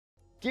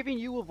giving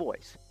you a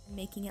voice,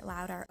 making it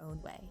loud our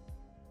own way.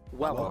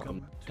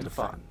 Welcome to the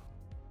fun.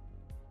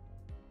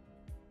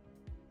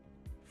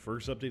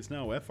 First Updates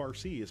Now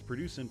FRC is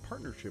produced in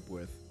partnership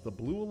with the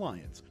Blue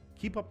Alliance.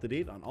 Keep up to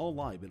date on all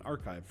live and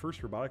archived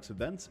First Robotics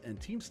events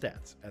and team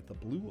stats at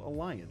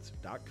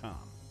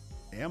thebluealliance.com.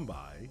 And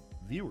by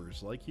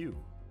viewers like you.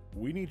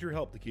 We need your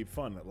help to keep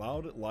fun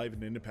loud, live,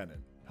 and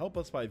independent. Help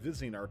us by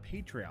visiting our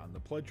Patreon to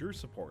pledge your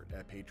support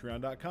at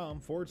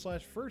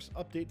patreon.com/First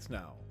Updates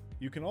Now.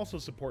 You can also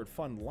support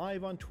fun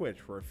live on Twitch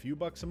for a few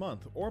bucks a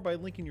month or by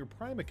linking your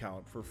Prime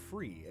account for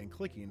free and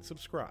clicking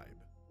subscribe.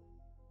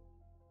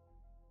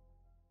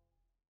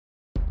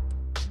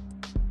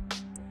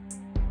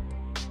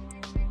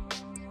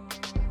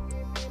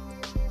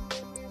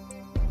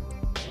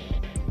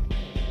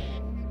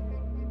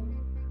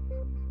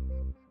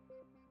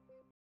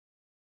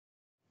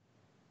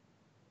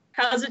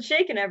 How's it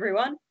shaking,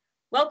 everyone?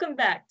 Welcome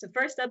back to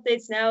First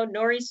Updates Now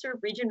Nor'easter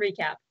Region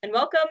Recap, and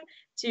welcome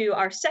to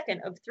our second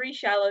of 3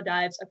 shallow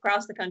dives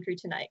across the country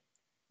tonight.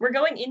 We're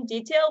going in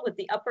detail with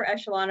the upper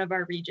echelon of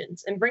our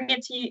regions and bring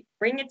it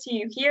to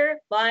you here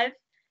live.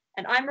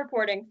 And I'm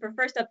reporting for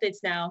First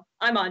Updates Now.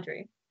 I'm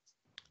Audrey.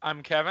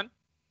 I'm Kevin.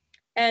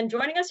 And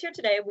joining us here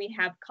today, we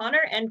have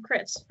Connor and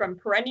Chris from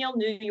perennial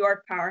New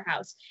York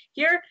powerhouse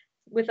here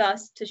with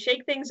us to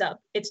shake things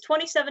up. It's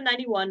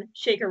 2791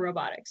 Shaker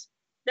Robotics.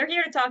 They're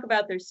here to talk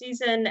about their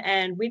season,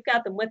 and we've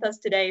got them with us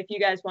today if you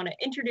guys want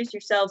to introduce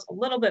yourselves a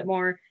little bit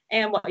more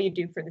and what you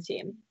do for the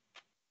team.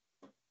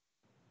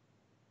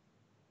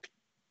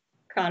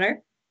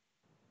 Connor?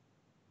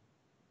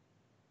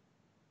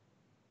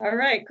 All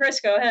right,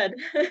 Chris, go ahead.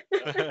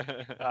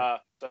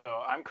 So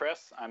I'm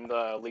Chris. I'm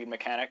the lead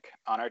mechanic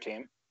on our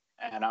team,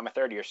 and I'm a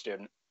third-year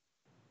student.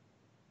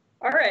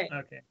 All right.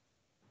 Okay.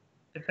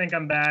 I think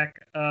I'm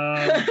back.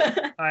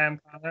 Hi,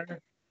 I'm Connor.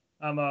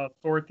 I'm a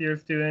fourth-year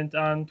student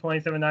on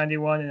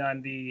 2791, and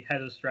I'm the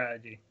head of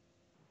strategy.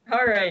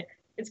 All right.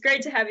 It's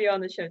great to have you on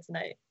the show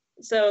tonight.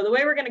 So the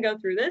way we're going to go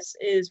through this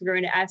is we're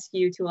going to ask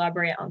you to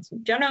elaborate on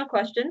some general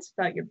questions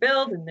about your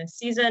build in this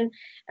season.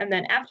 And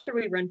then after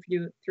we run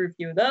through a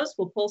few of those,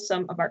 we'll pull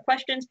some of our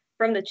questions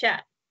from the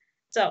chat.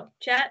 So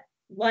chat,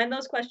 line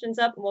those questions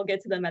up, and we'll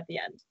get to them at the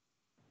end.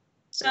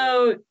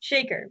 So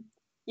Shaker,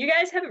 you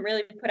guys haven't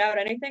really put out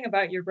anything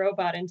about your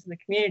robot into the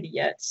community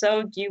yet.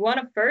 So do you want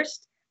to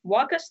first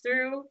walk us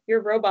through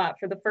your robot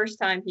for the first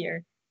time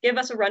here? Give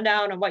us a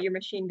rundown on what your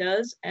machine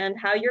does and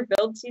how your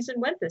build season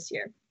went this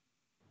year.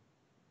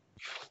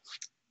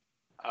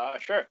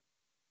 Sure.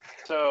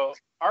 So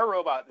our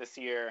robot this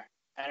year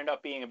ended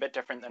up being a bit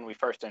different than we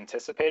first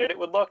anticipated it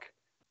would look.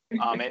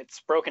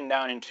 It's broken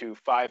down into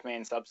 5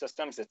 main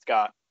subsystems. It's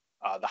got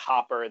the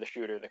hopper, the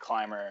shooter, the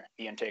climber,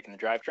 the intake, and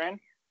the drivetrain.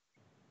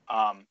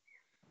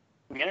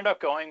 We ended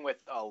up going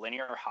with a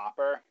linear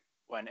hopper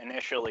when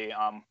initially,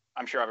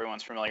 I'm sure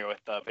everyone's familiar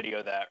with the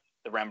video that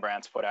the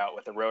Rembrandts put out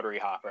with the rotary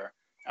hopper.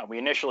 We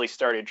initially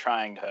started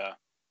trying to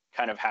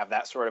kind of have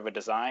that sort of a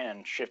design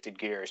and shifted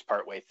gears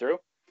partway through.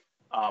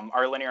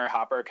 Our linear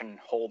hopper can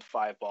hold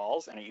 5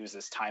 balls, and it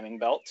uses timing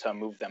belt to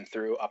move them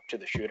through up to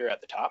the shooter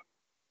at the top.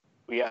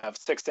 We have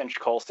 6-inch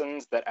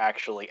Coulsons that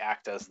actually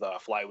act as the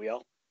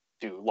flywheel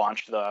to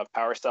launch the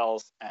power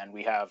cells, and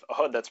we have a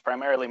hood that's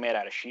primarily made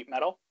out of sheet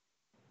metal.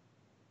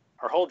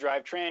 Our whole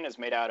drivetrain is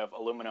made out of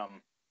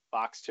aluminum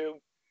box tube.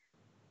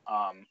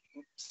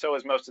 So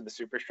is most of the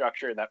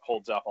superstructure that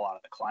holds up a lot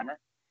of the climber.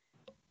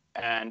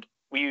 And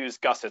we use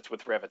gussets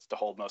with rivets to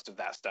hold most of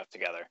that stuff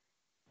together.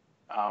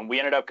 We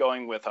ended up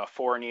going with a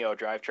 4 Neo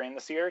drivetrain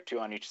this year, 2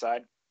 on each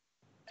side.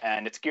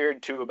 And it's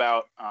geared to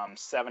about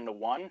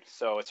 7-to-1,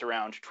 so it's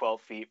around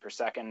 12 feet per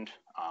second,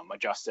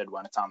 adjusted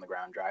when it's on the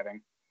ground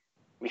driving.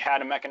 We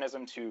had a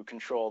mechanism to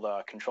control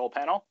the control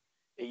panel.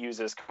 It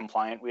uses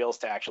compliant wheels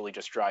to actually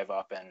just drive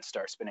up and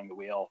start spinning the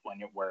wheel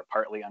when we're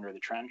partly under the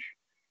trench.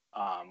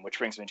 Which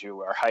brings me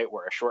to our height.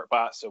 We're a short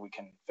bot, so we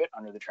can fit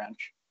under the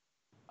trench.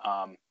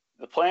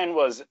 The plan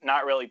was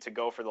not really to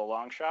go for the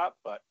long shot,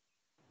 but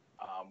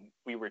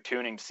we were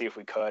tuning to see if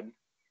we could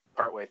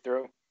partway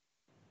through.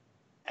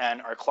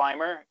 And our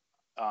climber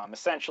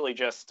essentially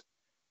just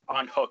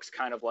unhooks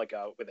kind of like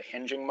with a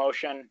hinging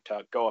motion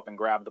to go up and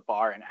grab the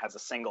bar, and it has a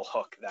single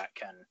hook that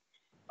can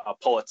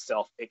pull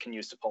itself. It can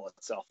use to pull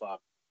itself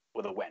up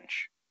with a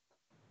winch.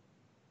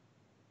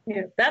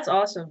 Yeah, that's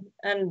awesome.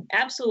 And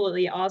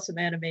absolutely awesome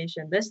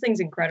animation. This thing's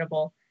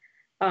incredible.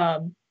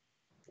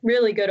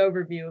 Really good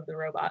overview of the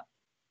robot.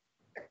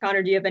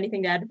 Connor, do you have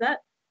anything to add to that?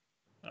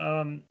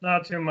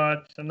 Not too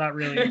much. I'm not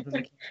really into the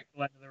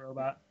mechanical end of the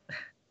robot.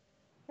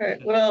 All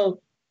right.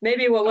 Well,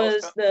 maybe what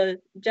was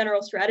the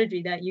general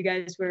strategy that you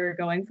guys were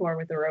going for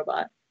with the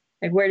robot?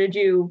 Like, where did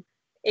you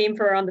aim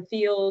for on the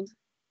field?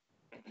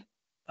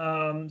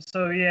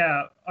 So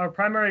yeah, our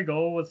primary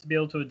goal was to be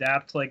able to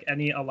adapt to like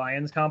any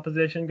alliance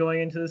composition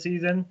going into the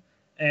season,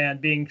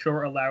 and being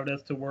short allowed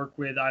us to work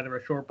with either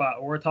a short bot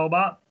or a tall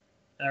bot.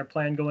 Our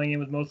plan going in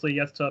was mostly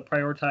yes to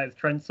prioritize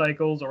trench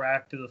cycles or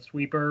act as a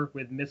sweeper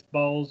with missed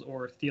balls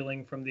or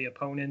stealing from the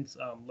opponent's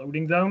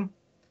loading zone,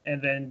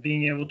 and then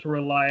being able to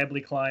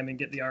reliably climb and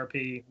get the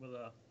RP with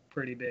a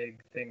pretty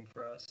big thing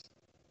for us.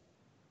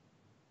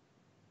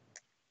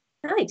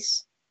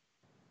 Nice.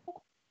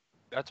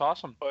 That's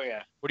awesome. Oh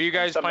yeah. What are you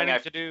guys Something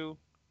planning to do?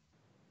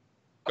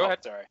 Go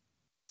ahead. Sorry.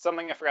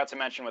 Something I forgot to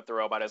mention with the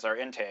robot is our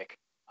intake.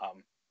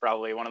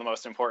 Probably one of the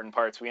most important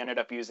parts. We ended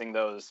up using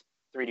those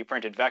 3D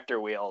printed vector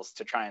wheels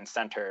to try and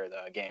center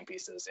the game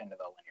pieces into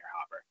the linear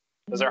hopper.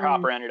 Because our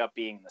hopper ended up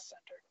being the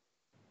center.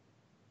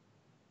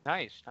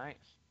 Nice, nice.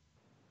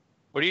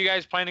 What are you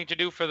guys planning to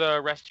do for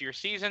the rest of your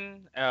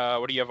season?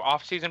 What do you have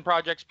off-season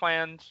projects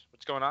planned?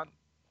 What's going on?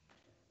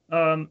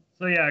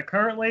 So yeah,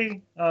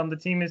 currently the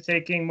team is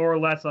taking more or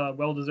less a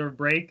well-deserved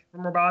break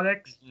from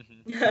robotics.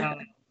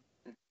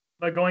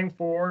 But going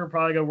forward, we're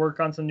probably going to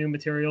work on some new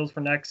materials for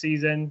next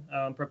season,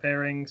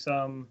 preparing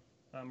some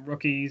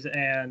rookies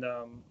and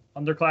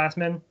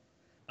underclassmen.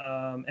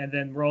 And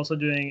then we're also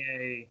doing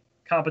a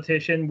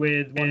competition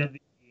with one of the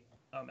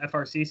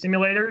FRC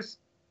simulators,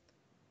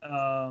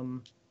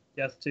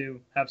 just to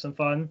have some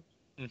fun.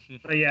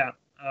 But yeah.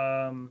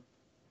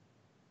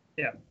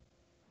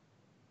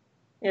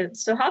 Yeah,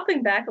 so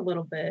hopping back a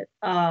little bit,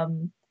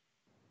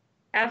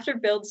 after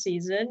build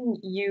season,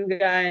 you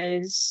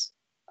guys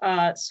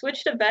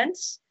switched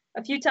events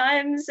a few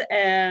times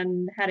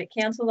and had it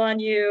canceled on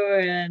you,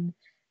 and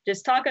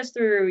just talk us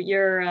through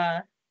your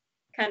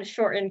kind of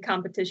shortened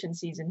competition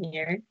season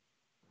here.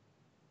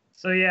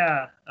 So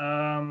yeah,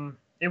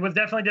 it was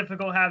definitely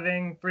difficult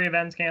having 3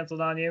 events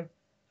canceled on you.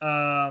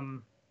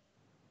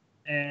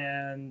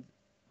 And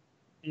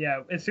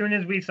yeah, as soon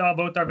as we saw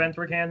both our events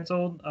were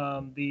canceled,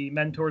 the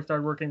mentors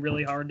started working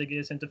really hard to get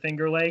us into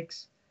Finger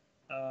Lakes.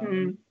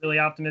 Really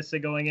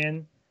optimistic going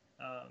in.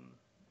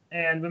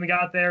 And when we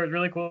got there, it was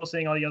really cool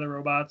seeing all the other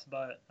robots,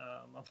 but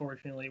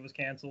unfortunately it was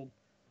canceled.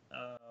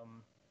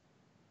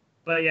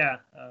 But yeah.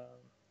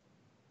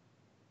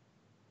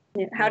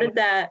 How did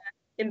that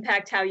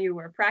impact how you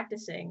were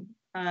practicing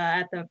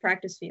at the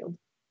practice field?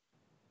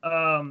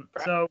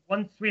 So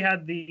once we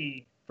had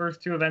the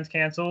first 2 events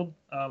canceled,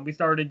 we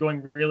started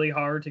going really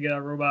hard to get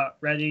our robot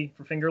ready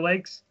for Finger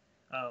Lakes,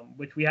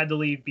 which we had to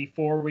leave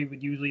before we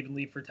would usually even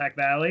leave for Tech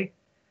Valley.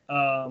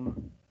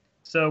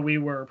 So we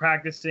were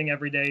practicing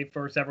every day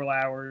for several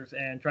hours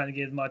and trying to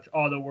get as much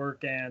auto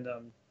work and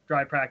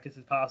dry practice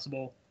as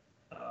possible.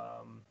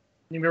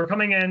 We were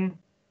coming in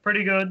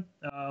pretty good.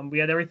 We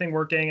had everything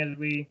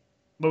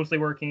mostly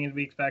working as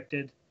we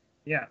expected.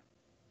 Yeah.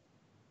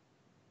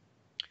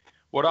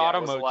 What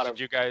auto modes did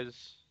you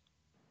guys?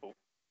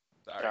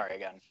 Sorry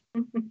again.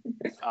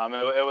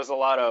 It was a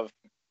lot of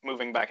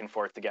moving back and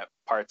forth to get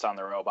parts on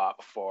the robot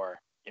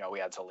before we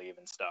had to leave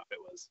and stuff. It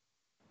was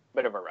a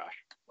bit of a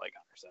rush, like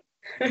Hunter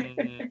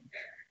said.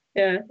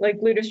 Yeah, like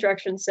Blue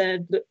Destruction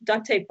said,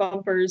 duct tape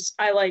bumpers.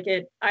 I like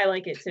it. I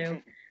like it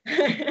too.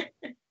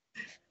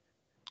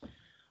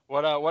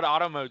 What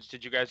auto modes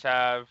did you guys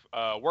have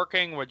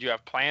working? What did you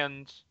have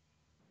planned?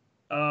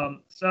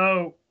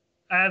 So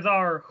as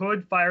our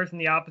hood fires in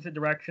the opposite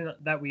direction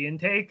that we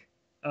intake,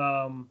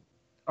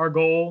 our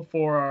goal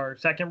for our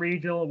second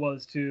regional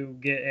was to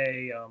get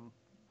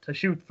to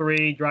shoot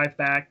 3, drive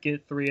back,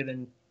 get 3, and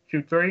then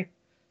shoot 3.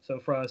 So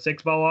for a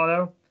 6-ball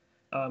auto.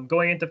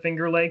 Going into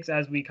Finger Lakes,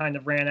 as we kind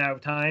of ran out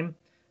of time,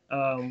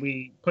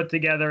 we put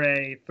together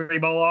a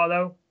 3-ball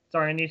auto. It's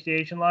our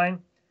initiation line.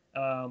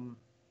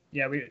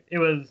 Yeah, we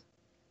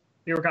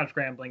were kind of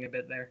scrambling a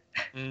bit there.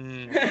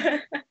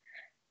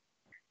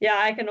 Yeah,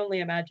 I can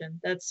only imagine.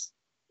 That's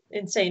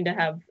insane to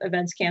have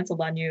events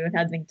canceled on you and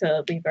having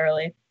to leave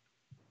early.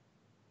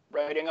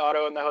 Writing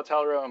auto in the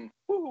hotel room.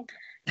 Woo!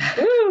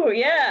 Ooh,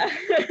 yeah.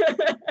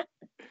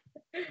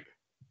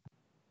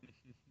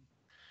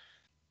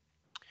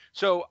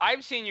 So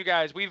I've seen you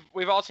guys.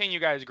 We've all seen you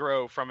guys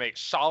grow from a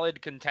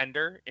solid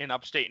contender in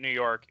upstate New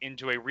York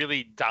into a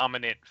really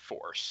dominant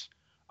force.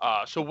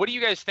 So what do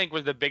you guys think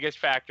was the biggest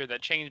factor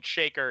that changed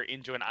Shaker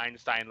into an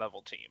Einstein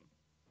level team?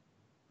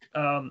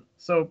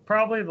 So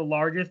probably the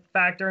largest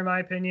factor, in my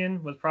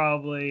opinion, was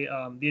probably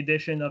the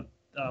addition of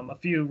a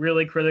few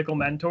really critical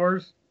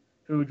mentors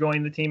who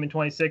joined the team in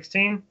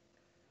 2016.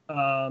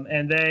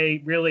 And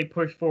they really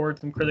pushed forward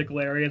some critical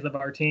areas of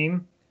our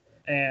team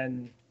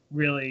and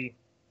really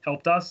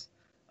helped us.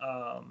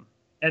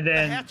 And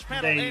then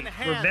they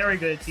were very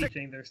good at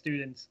teaching their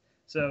students.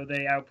 So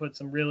they output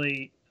some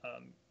really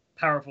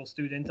powerful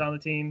students on the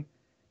team,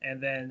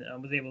 and then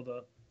was able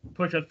to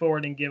push us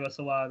forward and give us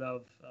a lot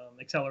of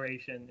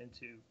acceleration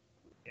into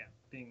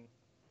being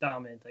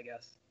dominant, I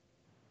guess.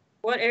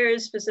 What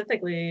areas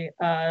specifically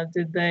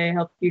did they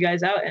help you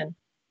guys out in?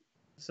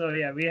 So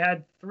yeah, we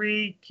had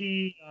 3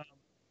 key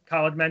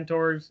college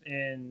mentors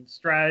in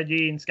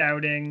strategy and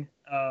scouting,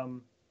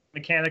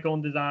 mechanical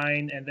and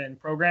design, and then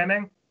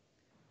programming.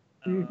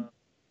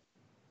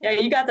 Yeah,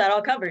 you got that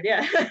all covered.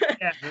 Yeah.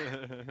 Yeah.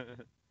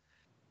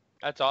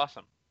 That's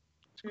awesome.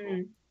 That's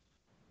cool.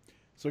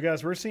 So,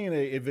 guys, we're seeing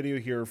a video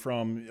here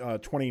from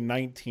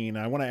 2019.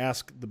 I want to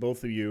ask the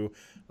both of you,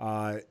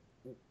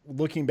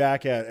 looking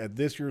back at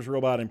this year's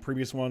robot and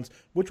previous ones,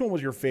 which one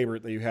was your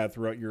favorite that you had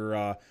throughout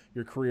your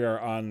career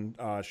on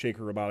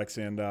Shaker Robotics,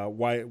 and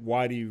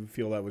why do you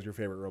feel that was your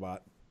favorite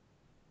robot?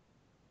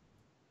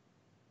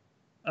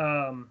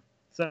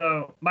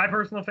 So my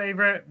personal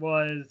favorite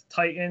was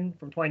Titan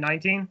from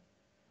 2019.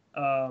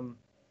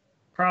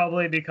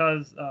 Probably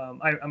because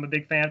I'm a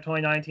big fan of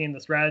 2019, the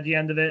strategy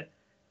end of it,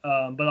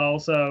 but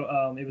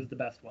also it was the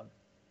best one.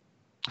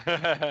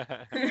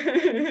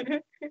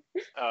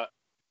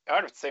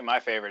 I would say my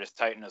favorite is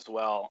Titan as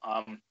well.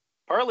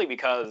 Partly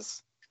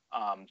because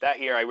that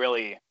year I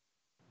really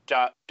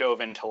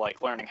dove into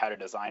like learning how to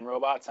design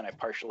robots, and I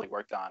partially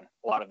worked on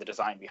a lot of the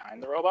design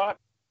behind the robot,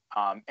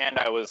 and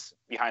I was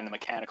behind the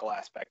mechanical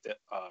aspect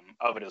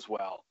of it as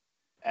well.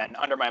 And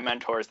under my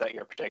mentors that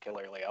year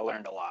particularly, I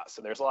learned a lot.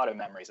 So there's a lot of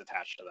memories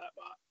attached to that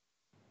bot.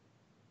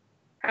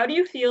 How do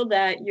you feel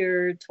that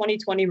your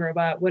 2020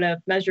 robot would have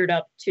measured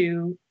up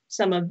to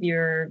some of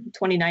your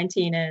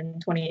 2019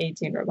 and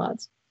 2018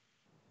 robots?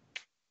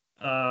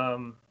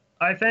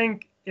 I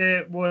think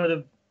it would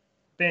have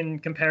been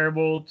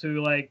comparable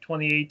to like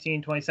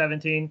 2018,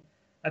 2017.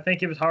 I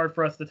think it was hard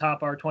for us to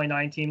top our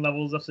 2019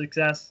 levels of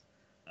success.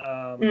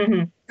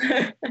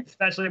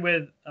 Especially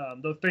with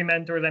those three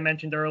mentors I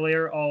mentioned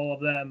earlier, all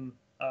of them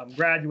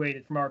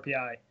graduated from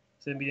RPI,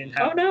 so we didn't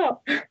have. Oh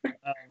no!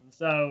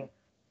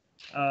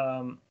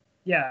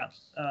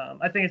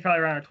 I think it's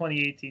probably around our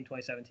 2018,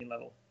 2017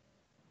 level.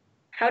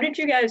 How did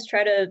you guys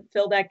try to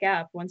fill that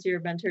gap once your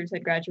mentors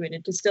had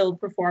graduated to still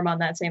perform on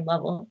that same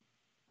level?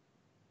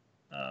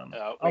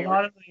 A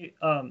lot of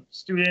the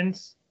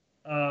students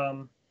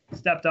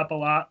stepped up a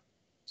lot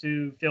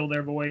to fill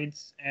their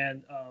voids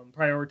and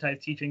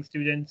prioritize teaching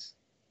students.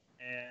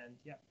 And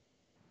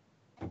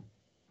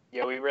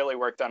yeah, we really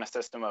worked on a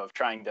system of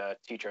trying to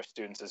teach our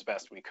students as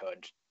best we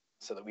could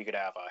so that we could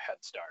have a head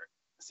start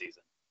this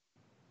season.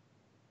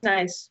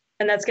 Nice.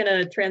 And that's going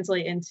to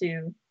translate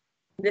into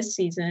this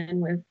season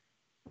with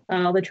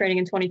all the training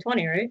in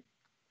 2020, right?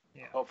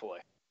 Yeah, hopefully.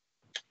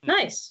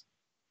 Nice.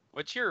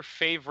 What's your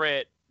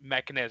favorite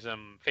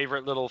mechanism,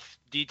 favorite little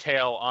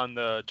detail on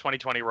the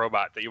 2020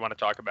 robot that you want to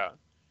talk about?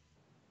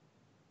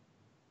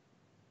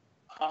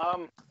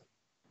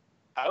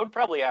 I would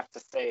probably have to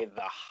say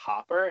the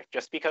hopper,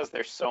 just because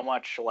there's so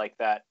much like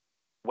that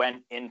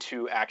went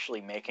into actually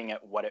making it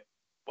what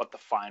the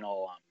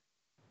final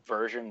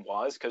version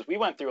was, because we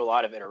went through a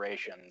lot of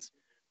iterations.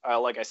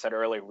 Like I said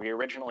earlier, we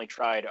originally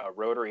tried a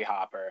rotary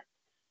hopper,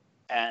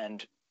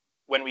 and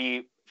when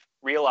we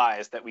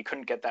realized that we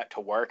couldn't get that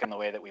to work in the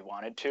way that we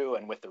wanted to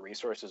and with the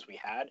resources we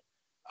had,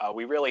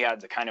 we really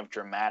had to kind of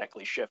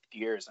dramatically shift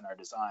gears in our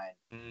design.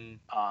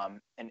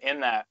 And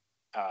in that,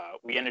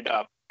 we ended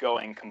up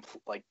going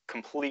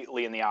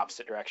completely in the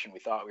opposite direction we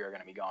thought we were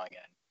going to be going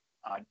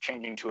in,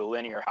 changing to a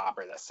linear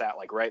hopper that sat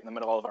like right in the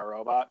middle of our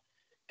robot,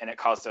 and it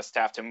caused us to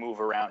have to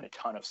move around a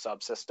ton of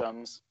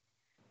subsystems.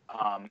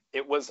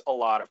 It was a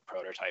lot of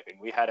prototyping.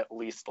 We had at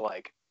least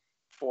like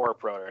 4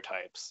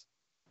 prototypes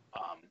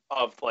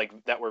of like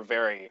that were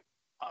very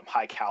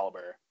high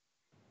caliber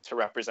to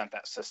represent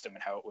that system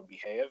and how it would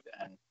behave,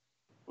 and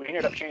we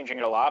ended up changing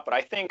it a lot. But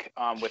I think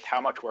with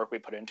how much work we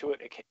put into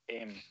it, it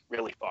came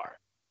really far,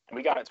 and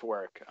we got it to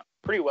work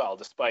pretty well,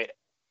 despite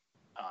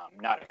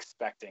not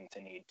expecting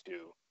to need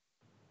to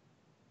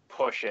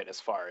push it as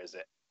far as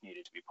it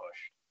needed to be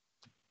pushed.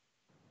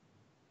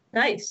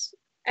 Nice.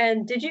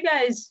 And did you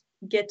guys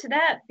get to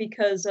that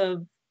because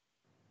of,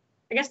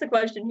 I guess the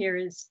question here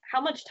is, how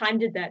much time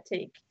did that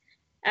take?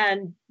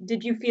 And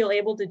did you feel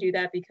able to do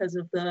that because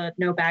of the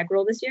no bag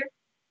rule this year?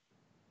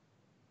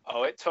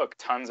 Oh, it took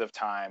tons of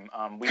time.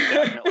 We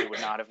definitely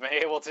would not have been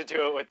able to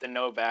do it with the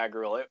no bag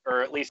rule,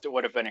 or at least it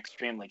would have been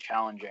extremely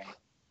challenging.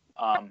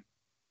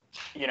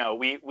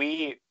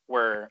 We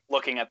were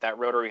looking at that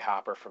rotary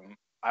hopper from,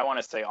 I want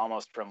to say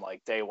almost from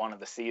like day one of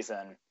the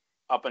season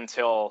up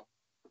until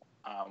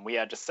we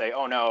had to say,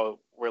 oh no,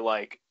 we're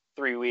like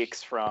 3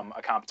 weeks from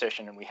a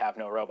competition and we have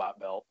no robot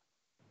built.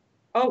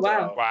 Oh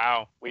wow! So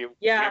wow. We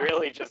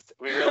really just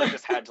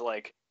had to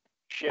like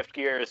shift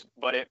gears,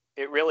 but it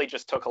really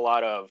just took a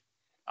lot of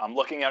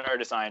looking at our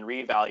design,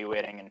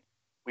 reevaluating, and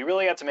we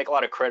really had to make a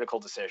lot of critical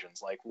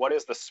decisions. Like, what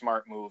is the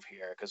smart move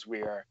here? Because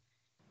we are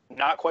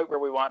not quite where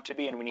we want to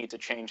be, and we need to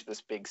change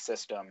this big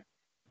system.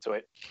 So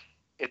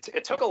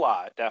it took a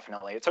lot,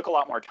 definitely. It took a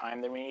lot more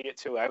time than we needed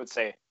to. I would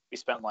say we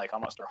spent like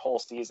almost our whole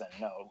season,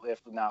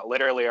 if not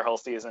literally our whole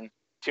season,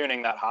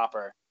 tuning that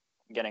hopper,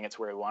 getting it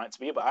to where we want it to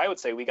be. But I would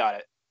say we got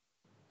it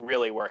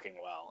really working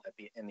well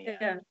in the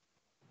end.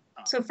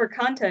 So for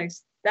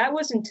context, that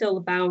was until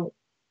about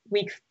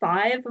week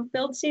 5 of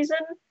build season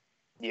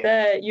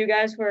that you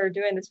guys were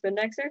doing the spin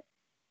nexer.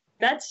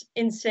 That's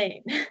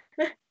insane.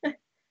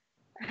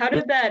 How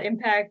did that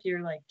impact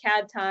your like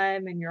CAD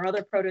time and your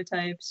other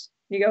prototypes?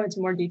 Can you go into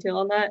more detail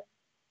on that?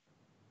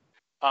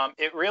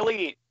 It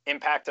really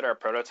impacted our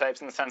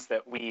prototypes in the sense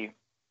that we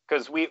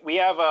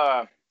have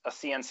a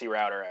CNC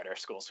router at our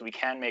school, so we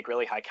can make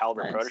really high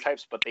caliber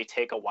prototypes, but they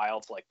take a while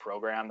to like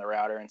program the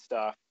router and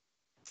stuff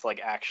to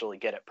like actually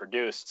get it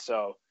produced.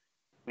 So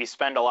we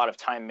spend a lot of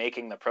time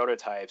making the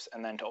prototypes,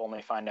 and then to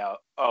only find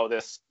out, oh,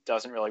 this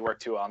doesn't really work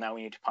too well, now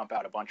we need to pump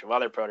out a bunch of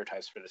other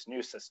prototypes for this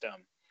new system,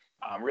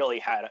 really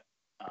had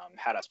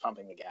us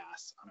pumping the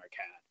gas on our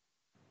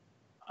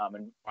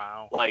And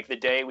Wow. like the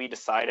day we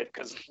decided,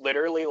 because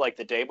literally like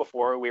the day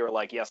before we were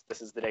like, yes,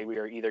 this is the day we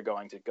are either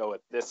going to go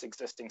with this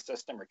existing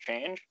system or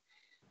change.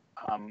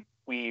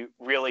 We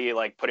really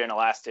like put in a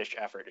last-ditch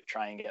effort to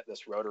try and get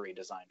this rotary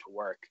design to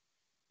work.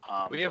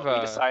 We We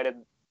decided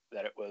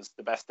that it was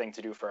the best thing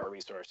to do for our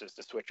resources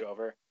to switch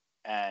over,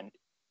 and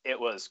it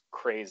was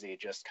crazy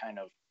just kind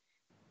of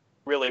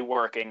really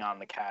working on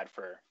the CAD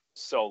for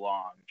so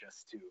long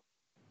just to,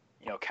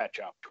 catch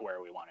up to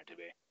where we wanted to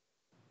be.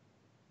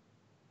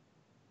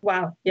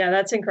 Wow. Yeah,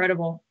 that's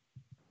incredible.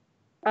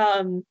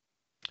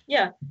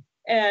 Yeah.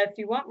 If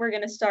you want, we're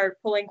going to start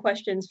pulling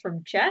questions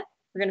from chat.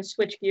 We're going to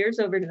switch gears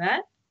over to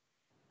that.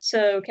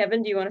 So,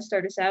 Kevin, do you want to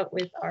start us out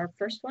with our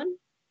first one?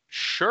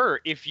 Sure.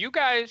 If you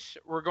guys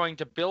were going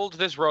to build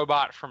this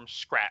robot from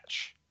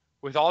scratch,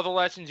 with all the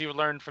lessons you've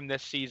learned from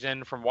this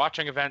season, from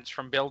watching events,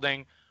 from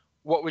building,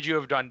 what would you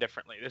have done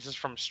differently? This is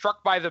from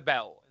Struck by the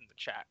Bell in the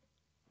chat.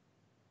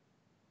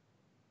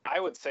 I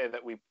would say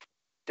that we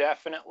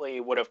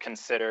definitely would have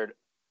considered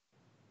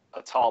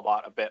a tall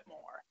bot a bit more.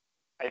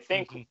 I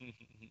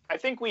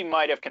think we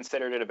might have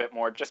considered it a bit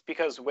more just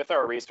because with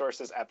our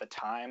resources at the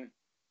time,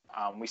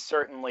 we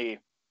certainly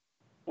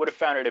would have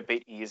found it a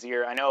bit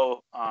easier. I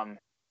know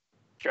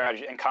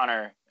strategy, and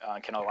Connor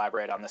can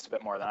elaborate on this a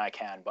bit more than I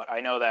can, but I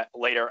know that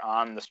later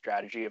on the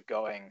strategy of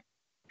going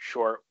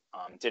short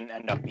didn't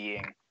end up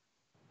being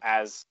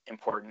as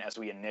important as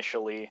we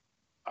initially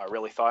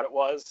really thought it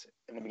was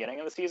in the beginning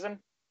of the season.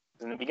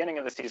 In the beginning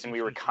of the season,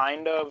 we were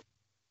kind of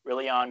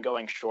really on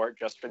going short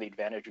just for the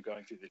advantage of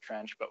going through the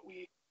trench, but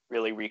we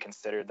really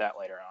reconsidered that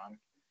later on.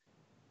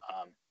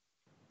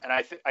 And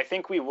I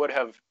think we would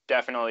have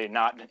definitely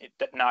not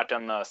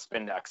done the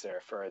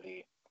spindexer for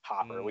the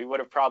hopper. We would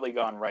have probably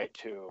gone right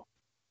to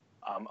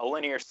a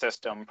linear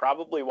system,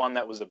 probably one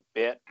that was a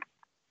bit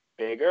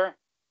bigger,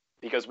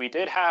 because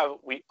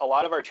a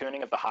lot of our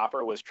tuning of the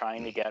hopper was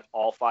trying to get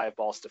all 5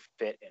 balls to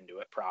fit into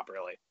it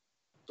properly.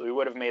 So we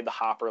would have made the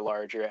hopper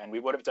larger, and we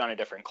would have done a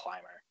different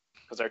climber,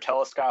 because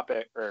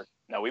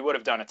we would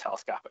have done a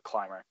telescopic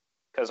climber,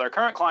 because our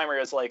current climber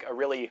is like a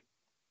really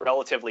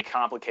relatively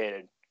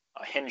complicated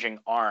hinging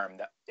arm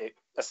that it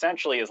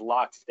essentially is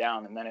locked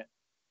down, and then it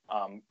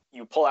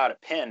you pull out a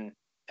pin,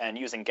 and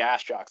using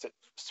gas jocks, it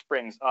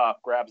springs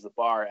up, grabs the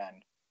bar,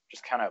 and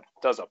just kind of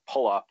does a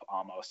pull-up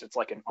almost. It's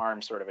like an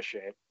arm sort of a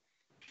shape.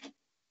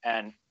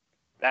 And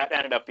that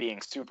ended up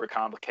being super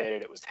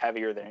complicated. It was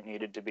heavier than it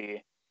needed to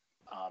be.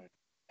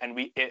 And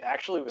it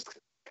actually was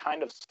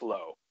kind of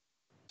slow.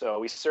 So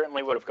we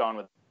certainly would have gone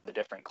with the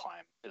different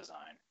climb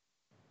design.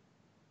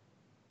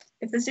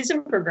 If the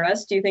season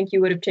progressed, do you think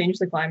you would have changed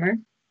the climber?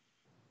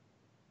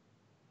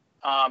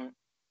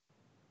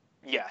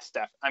 Yes,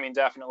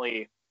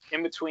 definitely.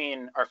 In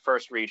between our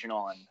first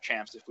regional and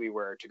champs, if we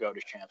were to go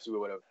to champs, we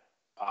would have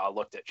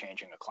looked at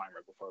changing a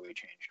climber before we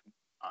changed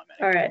All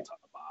right. on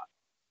the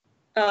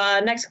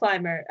bot. Next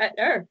climber.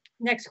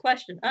 Next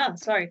question.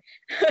 Sorry.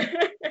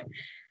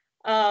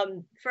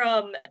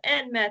 From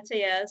N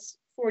Matthias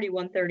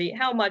 4130.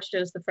 How much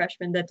does the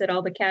freshman that did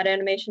all the CAD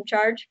animation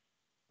charge?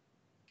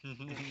 He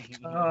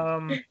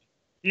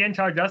didn't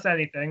charge us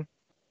anything.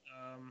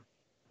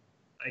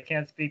 I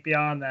can't speak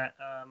beyond that.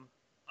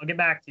 I'll get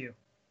back to you.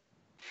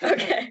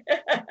 Okay.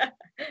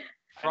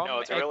 From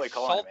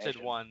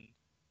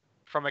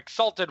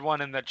Exalted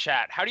One in the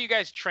chat. How do you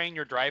guys train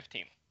your drive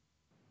team?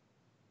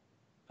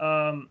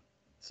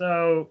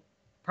 So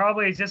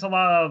probably it's just a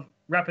lot of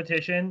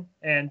repetition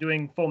and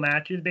doing full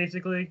matches,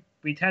 basically.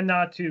 We tend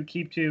not to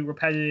keep to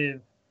repetitive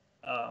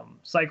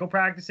cycle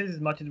practices as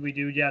much as we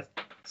do just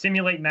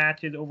simulate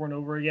matches over and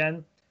over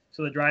again.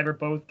 So the driver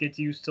both gets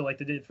used to like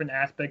the different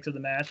aspects of the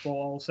match while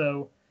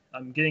also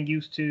getting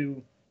used to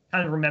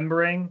kind of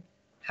remembering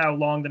how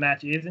long the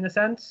match is in a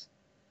sense,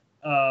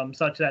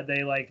 such that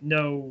they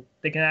know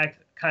they can act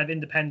kind of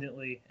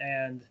independently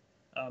and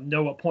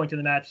know what point in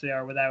the match they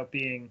are without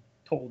being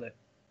told it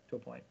to a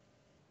point.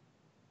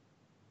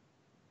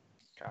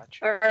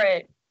 Gotcha. All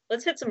right.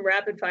 Let's hit some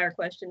rapid fire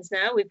questions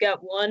now. We've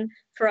got one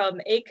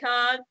from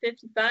ACOD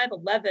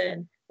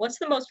 5511. What's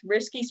the most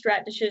risky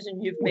strat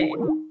decision you've made?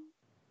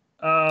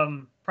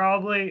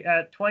 Probably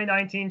at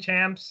 2019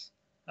 champs.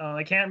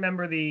 I can't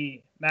remember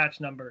the match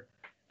number.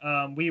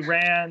 We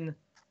ran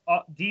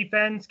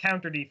defense,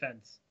 counter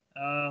defense.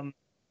 We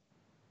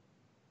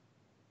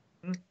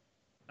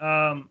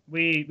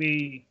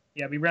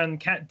ran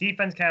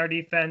defense, counter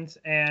defense,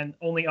 and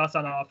only us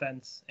on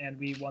offense, and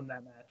we won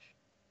that match.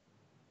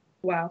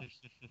 Wow.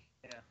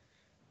 Yeah.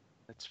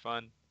 That's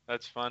fun.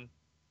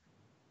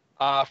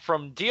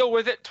 From Deal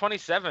With It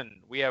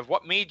 27, we have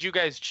what made you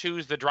guys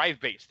choose the drive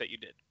base that you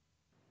did?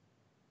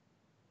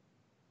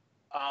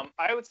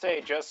 I would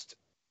say just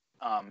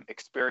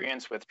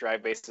experience with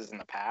drive bases in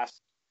the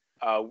past.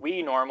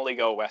 We normally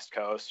go West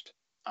Coast,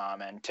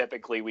 and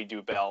typically we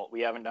do belt. We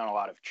haven't done a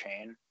lot of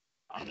chain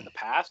in the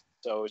past,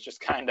 so it was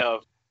just kind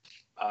of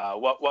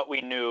what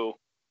we knew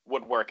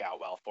would work out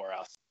well for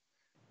us.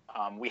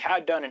 We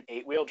had done an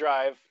 8-wheel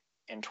drive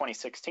in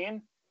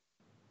 2016,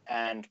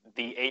 and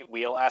the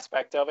 8-wheel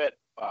aspect of it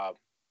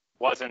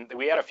wasn't.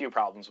 We had a few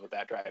problems with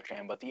that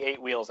drivetrain, but the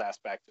 8 wheels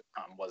aspect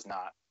was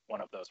not one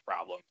of those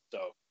problems.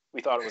 So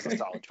we thought it was a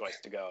solid choice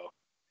to go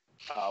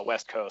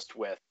West Coast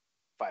with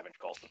 5-inch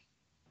Colson.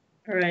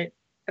 All right.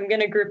 I'm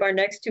going to group our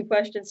next 2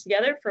 questions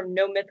together from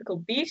No Mythical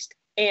Beast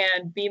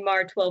and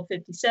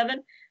BMAR1257.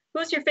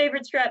 Who's your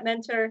favorite Strat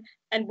mentor,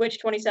 and which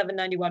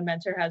 2791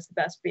 mentor has the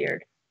best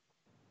beard?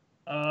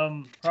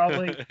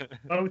 Probably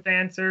both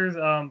answers.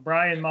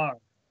 Brian Marr.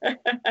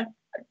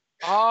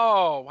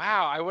 Oh,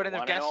 wow. I wouldn't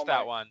have One and guessed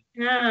that only. one.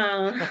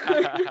 Yeah.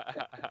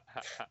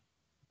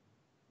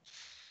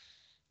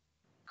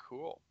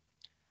 Cool.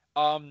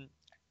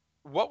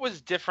 What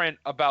was different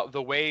about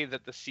the way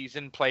that the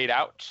season played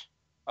out,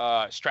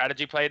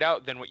 strategy played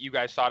out, than what you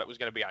guys thought it was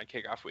going to be on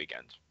kickoff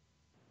weekend?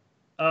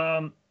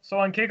 So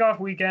on kickoff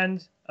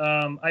weekend,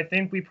 I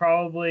think we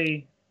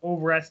probably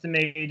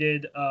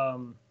overestimated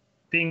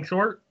being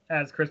short,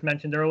 as Chris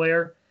mentioned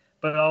earlier,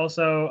 but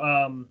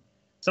also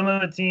some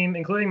of the team,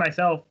 including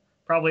myself,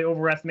 probably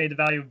overestimated the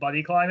value of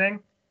buddy climbing,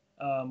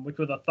 which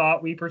was a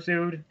thought we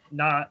pursued,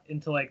 not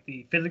into like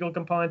the physical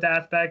component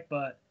aspect,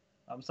 but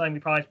something we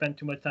probably spent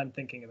too much time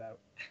thinking about.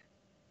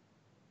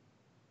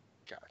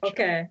 Gotcha.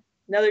 Okay.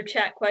 Another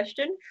chat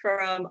question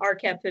from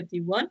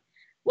RCAP51.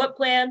 What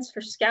plans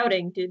for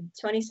scouting did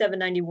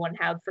 2791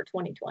 have for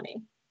 2020?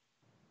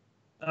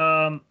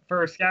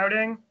 For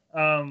scouting,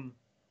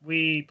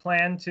 we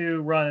plan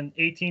to run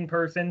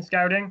 18-person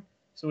scouting.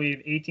 So we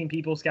have 18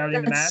 people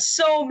scouting the match. That's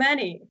so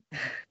many.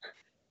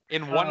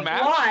 In one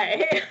match?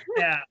 Why?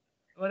 Yeah.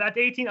 Well, that's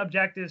 18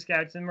 objective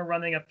scouts, and we're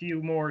running a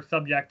few more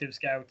subjective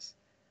scouts.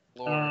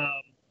 Lord.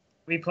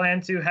 We plan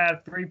to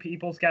have 3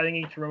 people scouting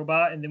each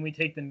robot, and then we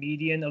take the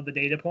median of the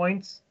data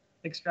points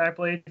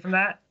extrapolated from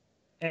that,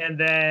 and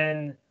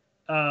then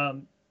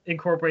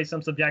incorporate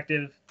some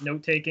subjective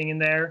note-taking in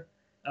there.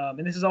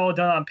 And this is all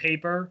done on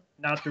paper,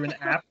 not through an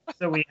app.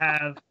 So we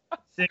have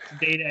 6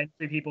 data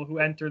entry people who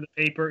enter the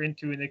paper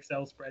into an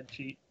Excel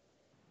spreadsheet.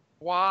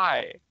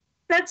 Why?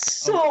 That's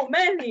so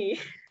many.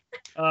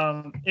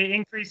 It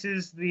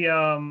increases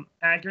the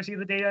accuracy of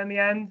the data in the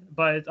end,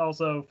 but it's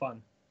also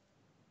fun.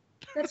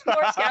 That's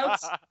more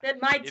scouts than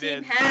my It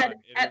team is had fun. It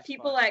at is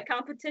people fun. at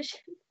competition.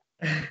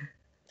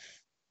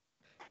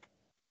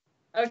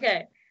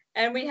 Okay.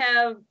 And we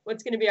have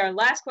what's going to be our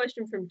last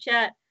question from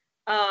chat.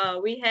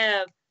 We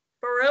have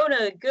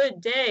Verona,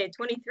 good day,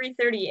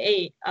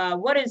 2338.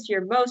 What is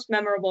your most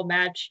memorable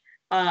match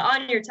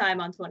on your time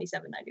on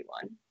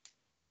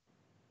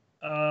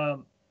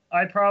 2791?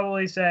 I'd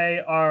probably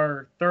say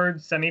our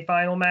 3rd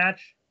semifinal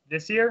match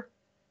this year.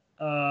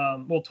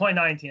 Well,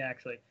 2019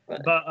 actually.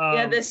 But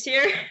yeah, this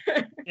year.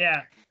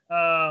 yeah.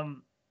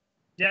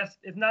 Yes,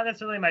 it's not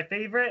necessarily my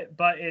favorite,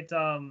 but it's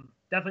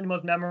definitely the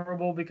most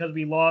memorable because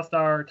we lost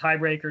our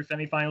tiebreaker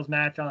semifinals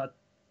match on a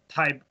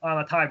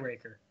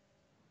tiebreaker.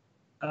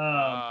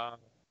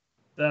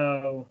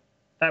 So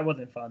that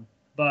wasn't fun,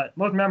 but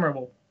most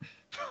memorable.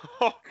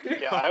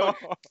 Yeah,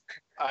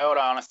 I would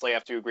honestly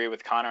have to agree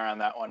with Connor on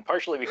that one,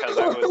 partially because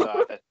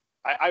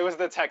I was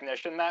the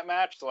technician that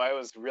match, so I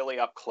was really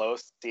up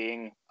close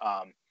seeing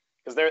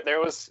because there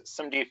was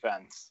some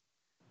defense,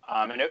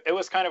 and it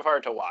was kind of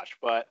hard to watch,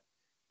 but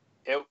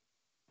it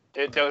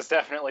was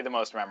definitely the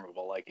most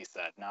memorable, like you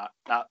said, not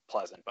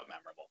pleasant but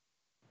memorable.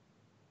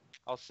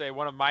 I'll say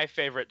one of my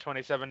favorite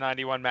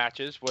 2791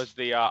 matches was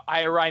the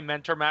IRI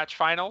Mentor Match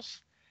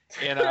Finals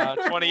in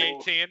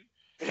 2018.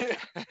 The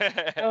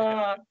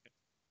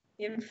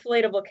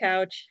inflatable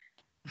couch.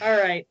 All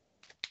right.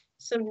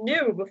 So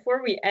new,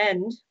 before we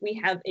end, we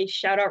have a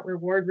shout-out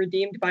reward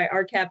redeemed by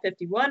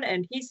RCAP51,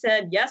 and he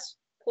said, yes,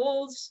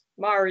 pulls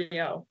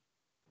Mario.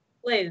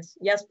 Plays.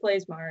 Yes,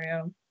 plays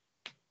Mario.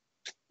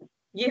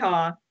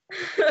 Yeehaw.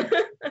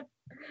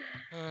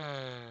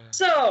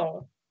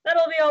 So,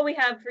 that'll be all we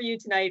have for you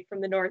tonight from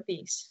the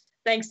Northeast.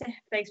 Thanks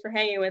for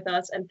hanging with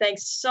us, and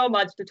thanks so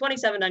much to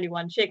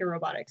 2791 Shaker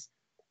Robotics.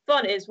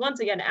 Fun is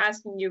once again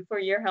asking you for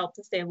your help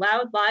to stay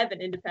loud, live,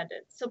 and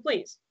independent. So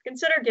please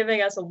consider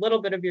giving us a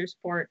little bit of your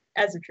support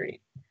as a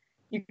treat.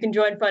 You can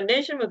join Fun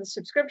Nation with a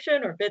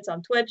subscription or bits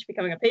on Twitch,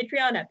 becoming a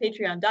Patreon at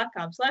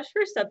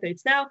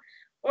patreon.com/firstupdatesnow,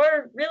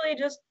 or really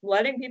just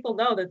letting people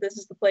know that this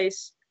is the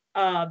place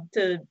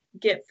to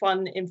get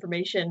fun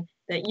information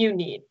that you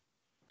need.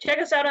 Check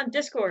us out on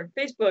Discord,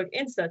 Facebook,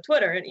 Insta,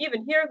 Twitter, and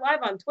even here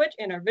live on Twitch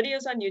and our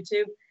videos on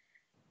YouTube.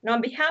 And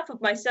on behalf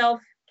of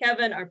myself,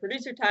 Kevin, our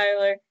producer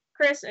Tyler,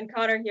 Chris, and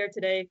Connor here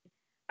today,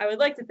 I would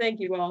like to thank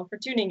you all for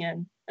tuning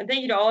in. And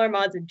thank you to all our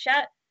mods in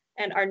chat.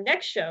 And our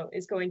next show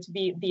is going to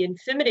be the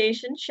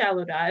Intimidation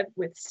Shallow Dive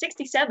with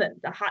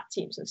 67, the hot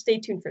team. So stay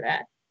tuned for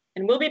that.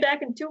 And we'll be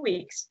back in 2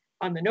 weeks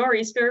on the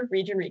Nor'easter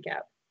Region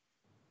Recap.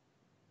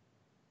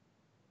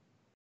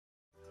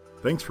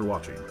 Thanks for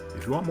watching.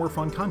 If you want more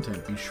fun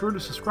content, be sure to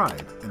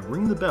subscribe and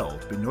ring the bell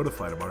to be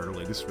notified about our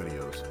latest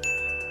videos.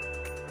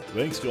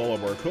 Thanks to all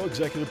of our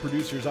co-executive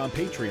producers on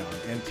Patreon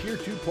and Tier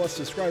 2 Plus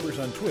subscribers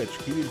on Twitch,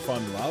 keeping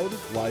fun loud,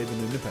 live,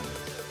 and independent.